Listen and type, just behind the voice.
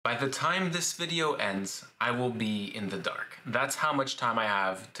By the time this video ends, I will be in the dark. That's how much time I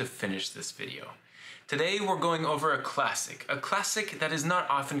have to finish this video. Today we're going over a classic that is not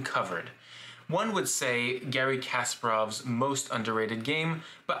often covered. One would say Garry Kasparov's most underrated game,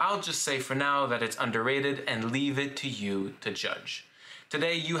 but I'll just say for now that it's underrated and leave it to you to judge.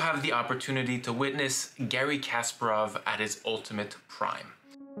 Today you have the opportunity to witness Garry Kasparov at his ultimate prime.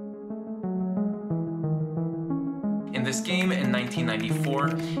 In this game in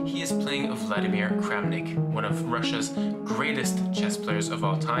 1994, he is playing Vladimir Kramnik, one of Russia's greatest chess players of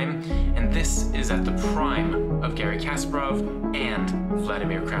all time, and this is at the prime of Garry Kasparov and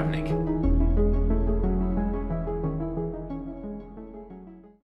Vladimir Kramnik.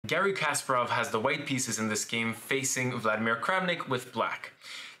 Garry Kasparov has the white pieces in this game facing Vladimir Kramnik with black.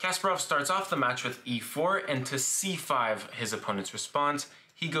 Kasparov starts off the match with e4, and to c5 his opponent's response,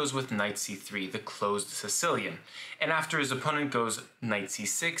 he goes with knight c3, the closed Sicilian. And after his opponent goes knight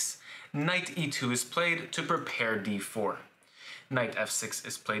c6, knight e2 is played to prepare d4. Knight f6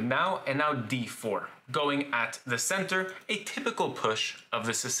 is played now, and now d4, going at the center, a typical push of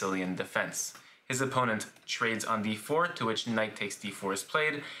the Sicilian defense. His opponent trades on d4, to which knight takes d4 is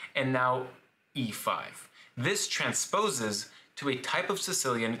played, and now e5. This transposes to a type of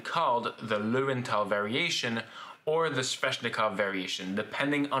Sicilian called the Löwenthal variation, or the Sveshnikov variation,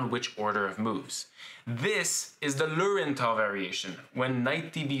 depending on which order of moves. This is the Löwenthal variation, when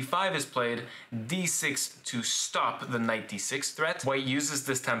knight db5 is played, d6 to stop the knight d6 threat. White uses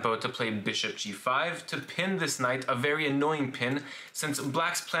this tempo to play bishop g5 to pin this knight, a very annoying pin, since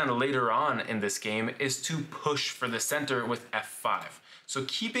black's plan later on in this game is to push for the center with f5. So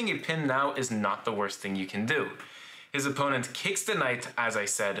keeping a pin now is not the worst thing you can do. His opponent kicks the knight, as I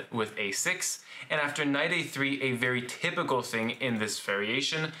said, with a6, and after knight a3, a very typical thing in this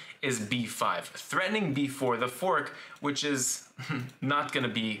variation is b5, threatening b4 the fork, which is not going to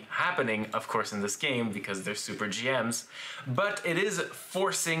be happening, of course, in this game because they're super GMs, but it is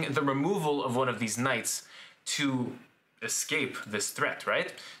forcing the removal of one of these knights to escape this threat,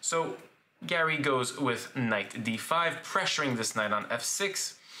 right? So Garry goes with knight d5, pressuring this knight on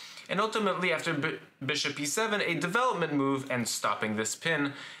f6, and ultimately, after bishop e7, a development move and stopping this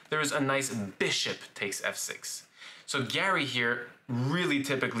pin, there's a nice bishop takes f6. So Garry here, really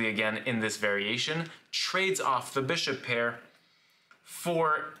typically again in this variation, trades off the bishop pair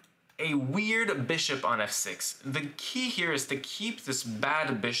for a weird bishop on f6. The key here is to keep this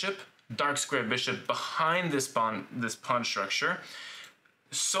bad bishop, dark square bishop, behind this pawn structure,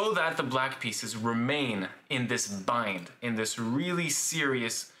 so that the black pieces remain in this bind, in this really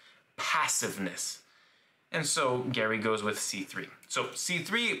serious passiveness. And so Garry goes with c3. So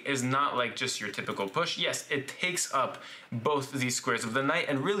c3 is not like just your typical push. Yes, it takes up both these squares of the knight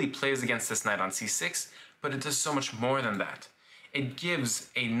and really plays against this knight on c6, but it does so much more than that. It gives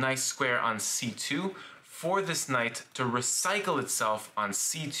a nice square on c2 for this knight to recycle itself on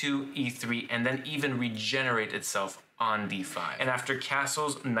c2, e3, and then even regenerate itself on d5. And after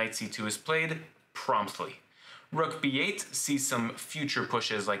castles, knight c2 is played promptly. Rook b8 sees some future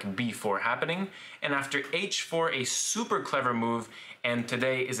pushes like b4 happening, and after h4, a super clever move, and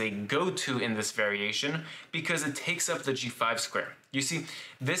today is a go-to in this variation because it takes up the g5 square. You see,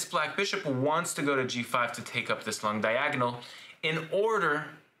 this black bishop wants to go to g5 to take up this long diagonal in order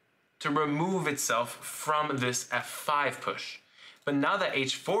to remove itself from this f5 push. But now that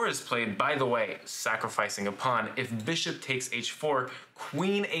h4 is played, by the way, sacrificing a pawn, if bishop takes h4,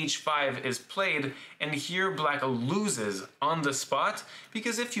 queen h5 is played, and here black loses on the spot,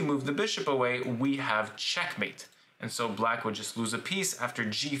 because if you move the bishop away, we have checkmate. And so black would just lose a piece after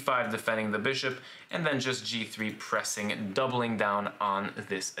g5 defending the bishop, and then just g3 pressing, doubling down on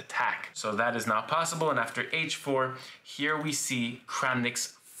this attack. So that is not possible, and after h4, here we see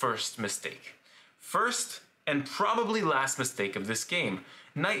Kramnik's first mistake. First, and probably last mistake of this game.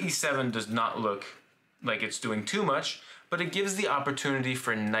 Knight e7 does not look like it's doing too much, but it gives the opportunity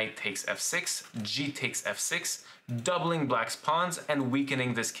for knight takes f6, g takes f6, doubling black's pawns and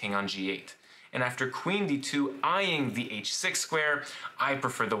weakening this king on g8. And after queen d2 eyeing the h6 square, I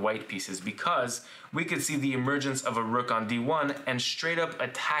prefer the white pieces because we could see the emergence of a rook on d1 and straight up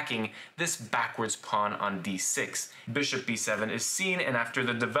attacking this backwards pawn on d6. Bishop b7 is seen, and after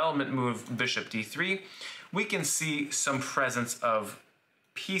the development move bishop d3, we can see some presence of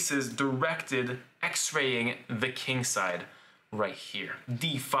pieces directed x-raying the king side right here.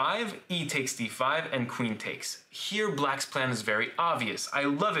 d5, e takes d5, and queen takes. Here black's plan is very obvious. I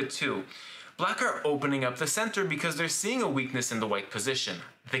love it too. Black are opening up the center because they're seeing a weakness in the white position.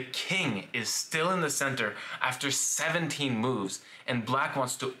 The king is still in the center after 17 moves, and black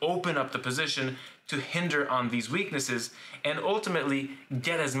wants to open up the position to hinder on these weaknesses and ultimately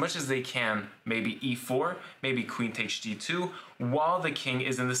get as much as they can, maybe e4, maybe queen takes g2, while the king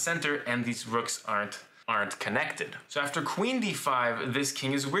is in the center and these rooks aren't connected. So after queen d5, this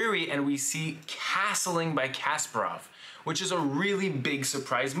king is weary and we see castling by Kasparov, which is a really big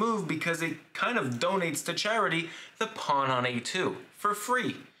surprise move because it kind of donates to charity the pawn on a2 for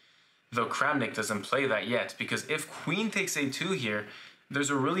free. Though Kramnik doesn't play that yet, because if queen takes a2 here, there's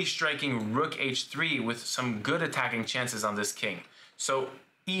a really striking rook h3 with some good attacking chances on this king. So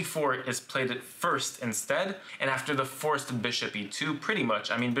e4 is played at first instead, and after the forced bishop e2, pretty much,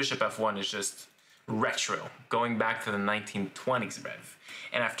 I mean bishop f1 is just retro, going back to the 1920s rev.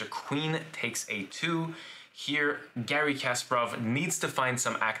 And after queen takes a2, here Garry Kasparov needs to find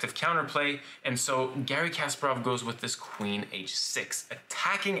some active counterplay, and so Garry Kasparov goes with this queen h6,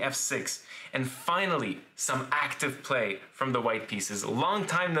 attacking f6, and finally some active play from the white pieces. Long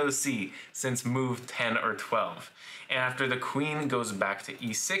time no see since move 10 or 12. And after the queen goes back to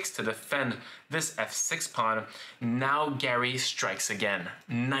e6 to defend this f6 pawn, now Garry strikes again,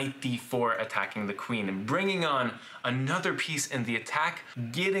 knight d4 attacking the queen and bringing on another piece in the attack,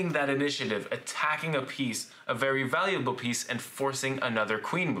 getting that initiative, attacking a piece, a very valuable piece, and forcing another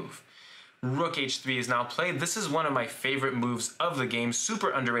queen move. Rook h3 is now played. This is one of my favorite moves of the game,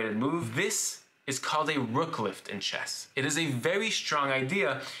 super underrated move. This is called a rook lift in chess. It is a very strong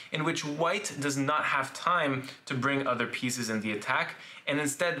idea in which white does not have time to bring other pieces in the attack and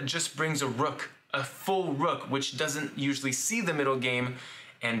instead just brings a rook, a full rook, which doesn't usually see the middle game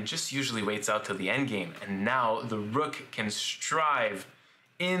and just usually waits out till the endgame. And now the rook can strive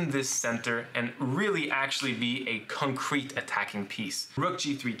in this center and really actually be a concrete attacking piece. Rook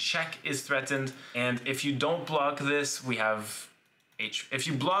g3 check is threatened, and if you don't block this, we have if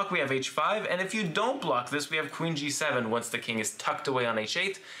you block, we have h5, and if you don't block this, we have queen g7 once the king is tucked away on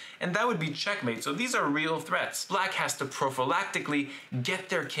h8, and that would be checkmate. So these are real threats. Black has to prophylactically get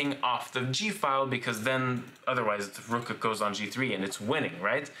their king off the g-file because then otherwise the rook goes on g3 and it's winning,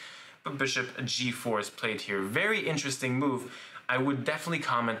 right? But bishop g4 is played here. Very interesting move. I would definitely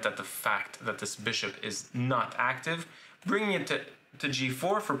comment that the fact that this bishop is not active, bringing it to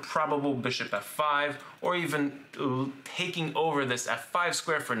g4 for probable bishop f5, or even taking over this f5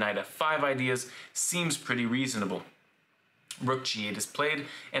 square for knight f5 ideas seems pretty reasonable. Rook g8 is played,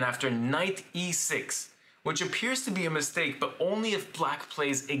 and after knight e6, which appears to be a mistake, but only if black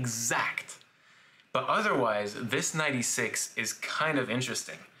plays exact. But otherwise, this knight e6 is kind of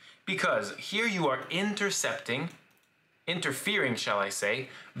interesting, because here you are interfering, shall I say,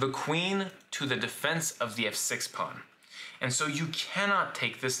 the queen to the defense of the f6 pawn. And so you cannot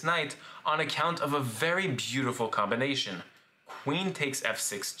take this knight on account of a very beautiful combination. Queen takes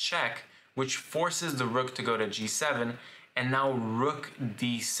f6 check, which forces the rook to go to g7, and now rook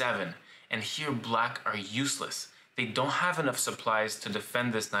d7. And here black are useless. They don't have enough supplies to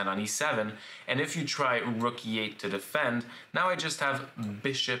defend this knight on e7, and if you try rook e8 to defend, now I just have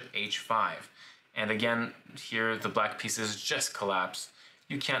bishop h5. And again, here the black pieces just collapse.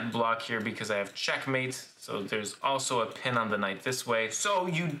 You can't block here because I have checkmate, so there's also a pin on the knight this way. So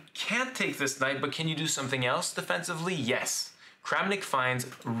you can't take this knight, but can you do something else defensively? Yes. Kramnik finds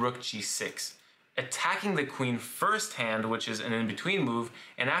rook g6, attacking the queen first hand, which is an in-between move,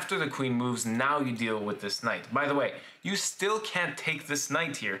 and after the queen moves, now you deal with this knight. By the way, you still can't take this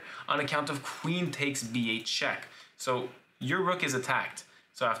knight here on account of queen takes b8 check. So your rook is attacked.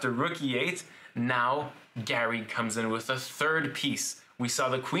 So after rook e8, now Garry comes in with a third piece. We saw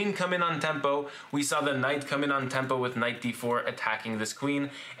the queen come in on tempo, we saw the knight come in on tempo with knight d4 attacking this queen,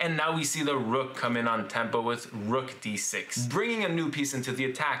 and now we see the rook come in on tempo with rook d6, bringing a new piece into the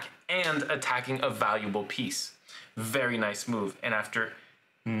attack and attacking a valuable piece. Very nice move. And after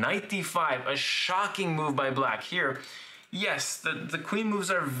knight d5, a shocking move by black here. Yes, the queen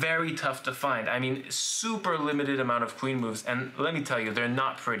moves are very tough to find. I mean, super limited amount of queen moves, and let me tell you, they're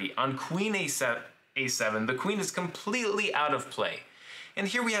not pretty. On queen a7, the queen is completely out of play. And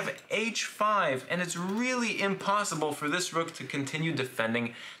here we have h5, and it's really impossible for this rook to continue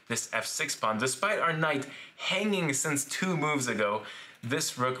defending this f6 pawn. Despite our knight hanging since 2 moves ago,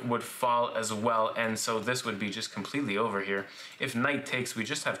 this rook would fall as well, and so this would be just completely over here. If knight takes, we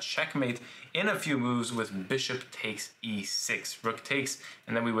just have checkmate in a few moves with bishop takes e6. Rook takes,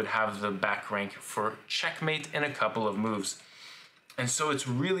 and then we would have the back rank for checkmate in a couple of moves. And so it's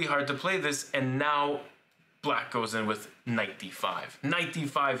really hard to play this, and now black goes in with knight d5. Knight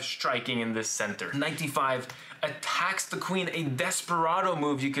d5 striking in this center. Knight d5 attacks the queen, a desperado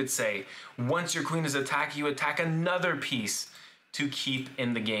move, you could say. Once your queen is attacked, you attack another piece to keep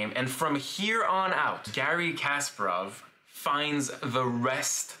in the game. And from here on out, Garry Kasparov finds the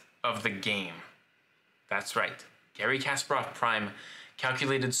rest of the game. That's right. Garry Kasparov Prime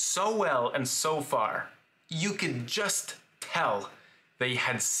calculated so well and so far, you could just tell that he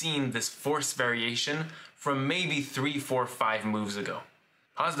had seen this force variation from maybe 3, 4, 5 moves ago.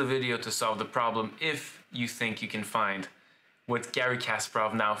 Pause the video to solve the problem if you think you can find what Garry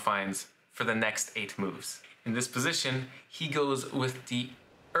Kasparov now finds for the next 8 moves. In this position, he goes with the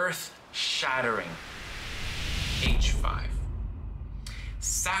earth-shattering h5.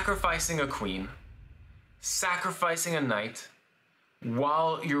 Sacrificing a queen, sacrificing a knight,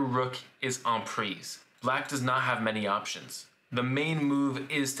 while your rook is en prise. Black does not have many options. The main move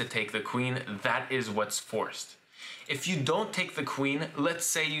is to take the queen. That is what's forced. If you don't take the queen, let's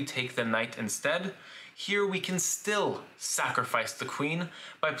say you take the knight instead, here we can still sacrifice the queen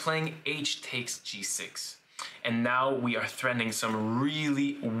by playing h takes g6. And now we are threatening some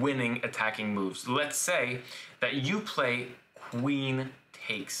really winning attacking moves. Let's say that you play queen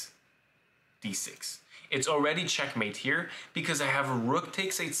takes d6. It's already checkmate here because I have rook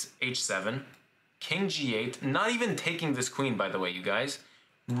takes h7, king g8, not even taking this queen, by the way, you guys.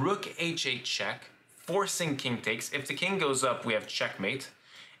 Rook h8 check, forcing king takes. If the king goes up, we have checkmate.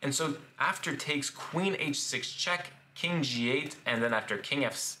 And so after takes queen h6 check, king g8, and then after king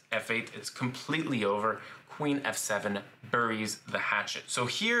f8, it's completely over. Queen f7 buries the hatchet. So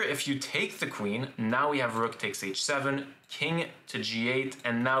here, if you take the queen, now we have rook takes h7, king to g8,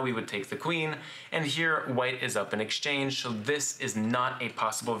 and now we would take the queen. And here, white is up in exchange, so this is not a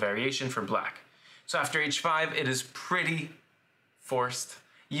possible variation for black. So after h5, it is pretty forced.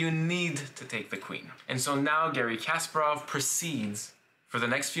 You need to take the queen. And so now Garry Kasparov proceeds for the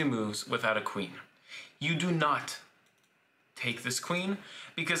next few moves without a queen. You do not take this queen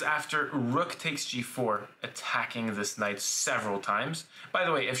because after rook takes g4, attacking this knight several times. By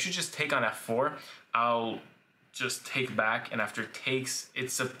the way, if you just take on f4, I'll just take back, and after takes,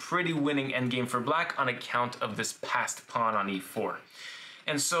 it's a pretty winning endgame for black on account of this passed pawn on e4.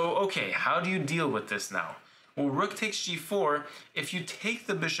 And so, okay, how do you deal with this now? Well, rook takes g4, if you take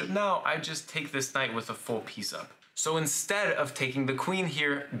the bishop now, I just take this knight with a full piece up. So instead of taking the queen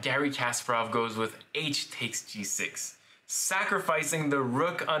here, Garry Kasparov goes with h takes g6, sacrificing the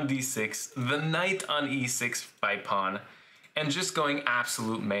rook on d6, the knight on e6 by pawn, and just going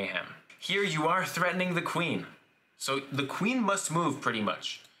absolute mayhem. Here you are threatening the queen. So the queen must move pretty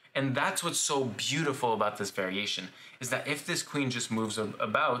much. And that's what's so beautiful about this variation, is that if this queen just moves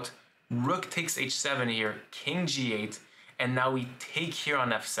about, rook takes h7 here, king g8, and now we take here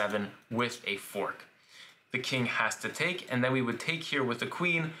on f7 with a fork. The king has to take, and then we would take here with the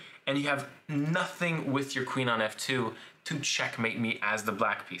queen, and you have nothing with your queen on f2 to checkmate me as the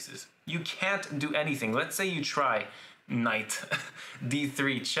black pieces. You can't do anything. Let's say you try knight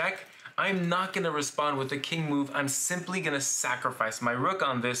d3 check. I'm not going to respond with the king move. I'm simply going to sacrifice my rook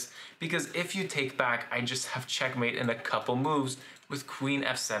on this because if you take back, I just have checkmate in a couple moves with queen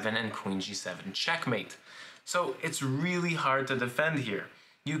f7 and queen g7 checkmate. So it's really hard to defend here.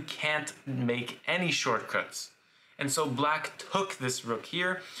 You can't make any shortcuts. And so black took this rook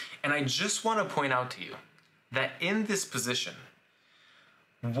here, and I just want to point out to you that in this position,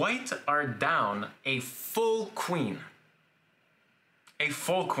 white are down a full queen. A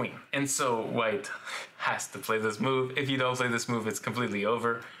full queen. And so white has to play this move. If you don't play this move, it's completely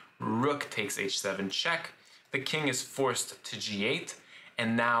over. Rook takes h7 check. The king is forced to g8.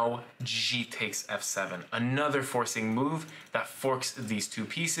 And now g takes f7. Another forcing move that forks these two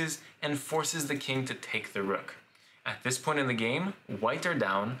pieces and forces the king to take the rook. At this point in the game, white are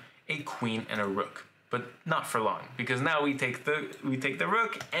down a queen and a rook. But not for long, because now we take the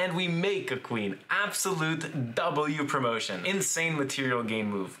rook and we make a queen. Absolute W promotion. Insane material game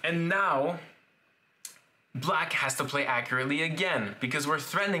move. And now black has to play accurately again because we're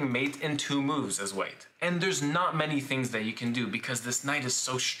threatening mate in 2 moves as white. And there's not many things that you can do because this knight is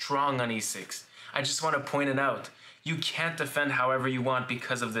so strong on e6. I just want to point it out. You can't defend however you want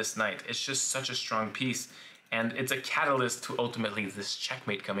because of this knight. It's just such a strong piece. And it's a catalyst to ultimately this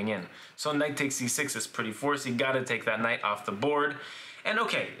checkmate coming in. So knight takes c6 is pretty forced. You gotta take that knight off the board. And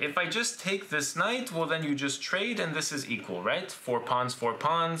okay, if I just take this knight, well then you just trade and this is equal, right? 4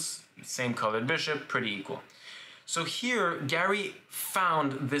 pawns, same colored bishop, pretty equal. So here, Garry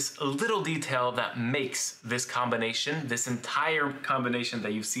found this little detail that makes this combination, this entire combination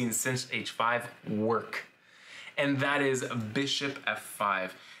that you've seen since h5, work. And that is bishop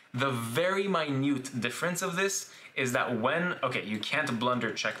f5. The very minute difference of this is that okay, you can't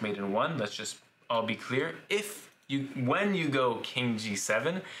blunder checkmate in 1, let's just all be clear. When you go king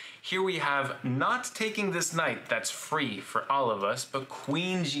g7, here we have not taking this knight that's free for all of us, but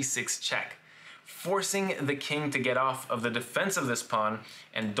queen g6 check, forcing the king to get off of the defense of this pawn,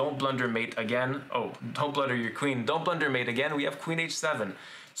 and don't blunder mate again. Oh, don't blunder your queen. Don't blunder mate again. We have queen h7.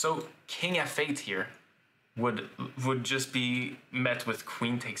 So king f8 here would just be met with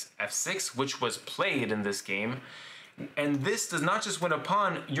queen takes f6, which was played in this game. And this does not just win a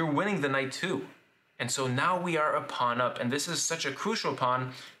pawn, you're winning the knight too. And so now we are a pawn up, and this is such a crucial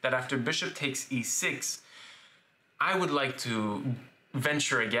pawn that after bishop takes e6, I would like to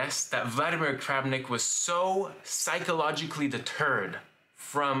venture a guess that Vladimir Kramnik was so psychologically deterred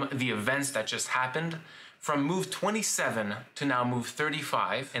from the events that just happened, from move 27 to now move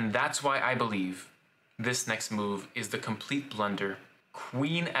 35, and that's why I believe this next move is the complete blunder.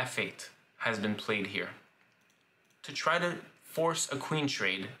 Queen f8 has been played here to try to force a queen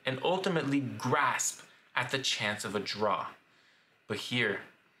trade and ultimately grasp at the chance of a draw. But here,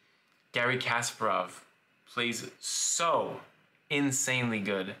 Garry Kasparov plays so insanely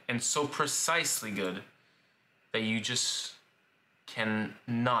good and so precisely good that you just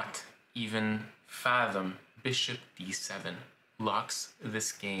cannot even fathom. Bishop d7 locks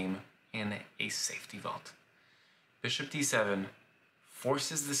this game in a safety vault. Bishop d7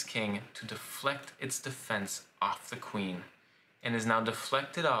 forces this king to deflect its defense off the queen and is now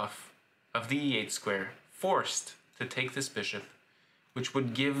deflected off of the e8 square, forced to take this bishop, which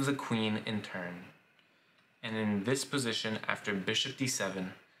would give the queen in turn. And in this position, after bishop d7,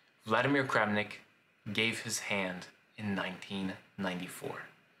 Vladimir Kramnik gave his hand in 1994.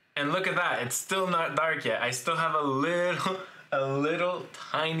 And look at that, it's still not dark yet. I still have a little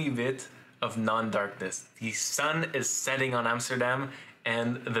tiny bit of non-darkness. The sun is setting on Amsterdam,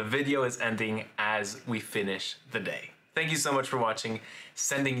 and the video is ending as we finish the day. Thank you so much for watching,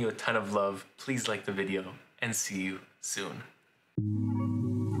 sending you a ton of love. Please like the video, and see you soon.